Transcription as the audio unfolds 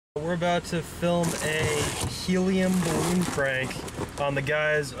We're about to film a helium balloon prank on the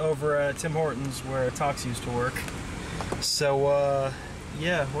guys over at Tim Hortons where Tox used to work. So,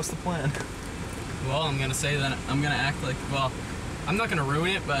 yeah, what's the plan? Well, I'm gonna say that I'm gonna act like, well, I'm not gonna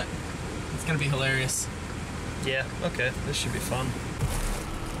ruin it, but it's gonna be hilarious. Yeah, okay, this should be fun.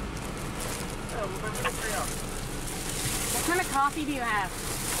 What kind of coffee do you have?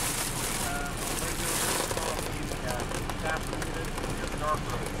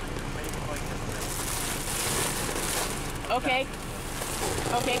 Okay.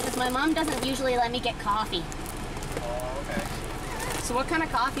 Okay, because my mom doesn't usually let me get coffee. Oh, okay. So what kind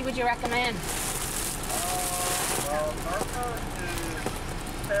of coffee would you recommend? Well, Darker is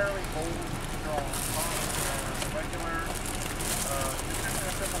fairly old, strong. Regular, it's just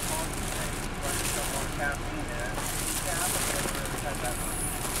a simple coffee thing, but it's got more caffeine in it. Yeah, I'm not really have that much.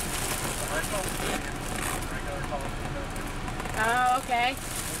 The original is regular coffee. Oh, okay.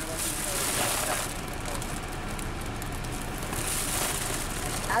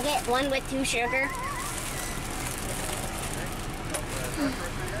 I'll get one with 2 sugar.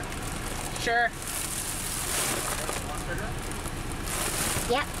 Sure.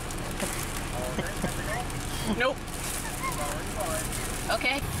 Yep. Nope.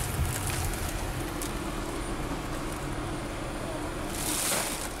 Okay.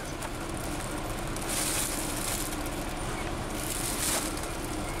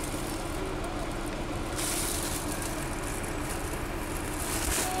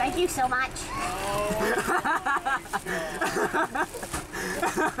 Thank you so much.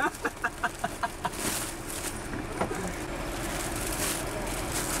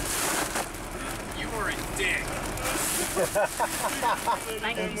 You were a dick.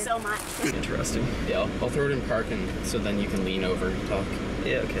 Thank you so much. Interesting. Yeah, I'll throw it in parking so then you can lean over and talk.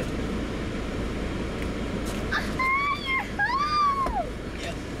 Yeah, okay.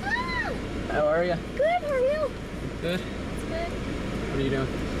 How are you? Good, how are you? Good. Good. What are you doing?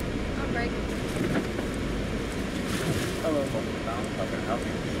 I'm great. Hello, how can I help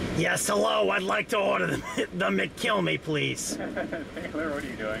you? Yes, hello. I'd like to order the McKill-me, please. Taylor, what are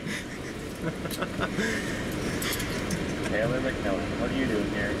you doing? Taylor McMillan, what are you doing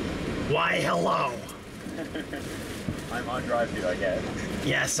here? Why, hello. I'm on drive-thru, I guess.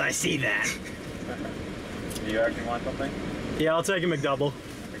 Yes, I see that. Do you actually want something? Yeah, I'll take a McDouble.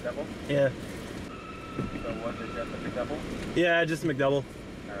 McDouble? Yeah. So what is just a McDouble? Yeah, just a McDouble.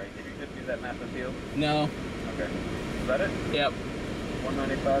 Alright, did you just use that massive deal? No. Okay. Is that it? Yep.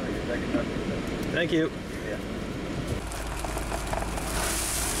 $195 or your second customer. Thank you. Yeah.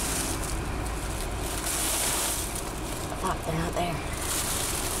 Oh, they're not there.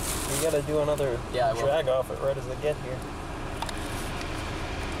 We gotta do another drag off it right as they get here.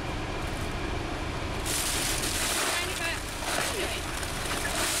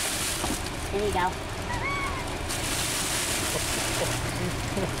 Here you go.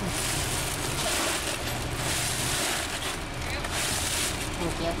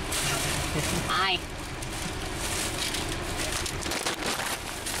 Thank you. Hi.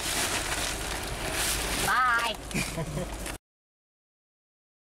 Bye.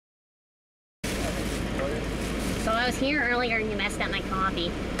 So I was here earlier and you messed up my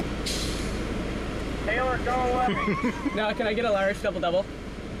coffee. Taylor, go away! Now, can I get a large double-double?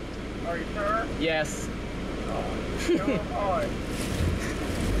 Are you sure? Yes. Come on.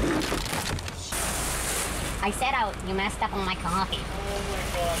 I said you messed up on my coffee. Oh my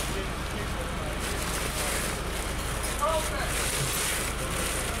god.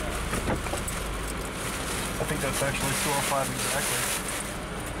 I think that's actually 205 exactly.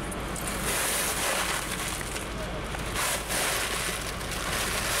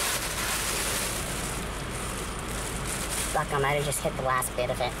 Fuck, I might have just hit the last bit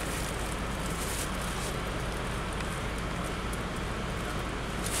of it.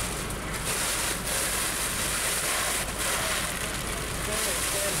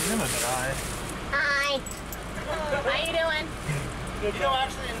 You're gonna die. Hi. How you doing? You know,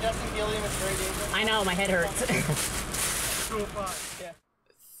 actually, ingesting helium is very dangerous. I know, my head hurts. 205. Yeah.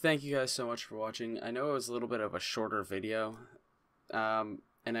 Thank you guys so much for watching. I know it was a little bit of a shorter video, and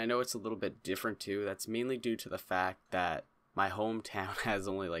I know it's a little bit different too. That's mainly due to the fact that my hometown has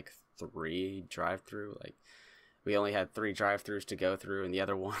only like 3 drive-through. Like, we only had 3 drive-thrus to go through, and the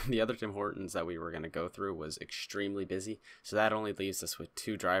other Tim Hortons that we were going to go through was extremely busy. So that only leaves us with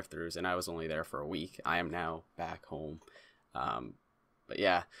 2 drive-thrus, and I was only there for a week. I am now back home. But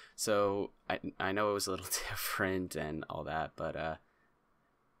yeah, so I know it was a little different and all that, but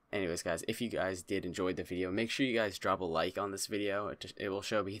anyways, guys, if you guys did enjoy the video, make sure you guys drop a like on this video. It will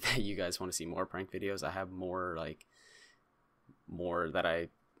show me that you guys want to see more prank videos. I have more that I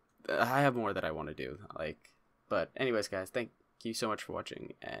I have more that I want to do. Like, but anyways, guys, thank you so much for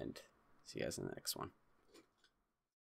watching, and see you guys in the next one.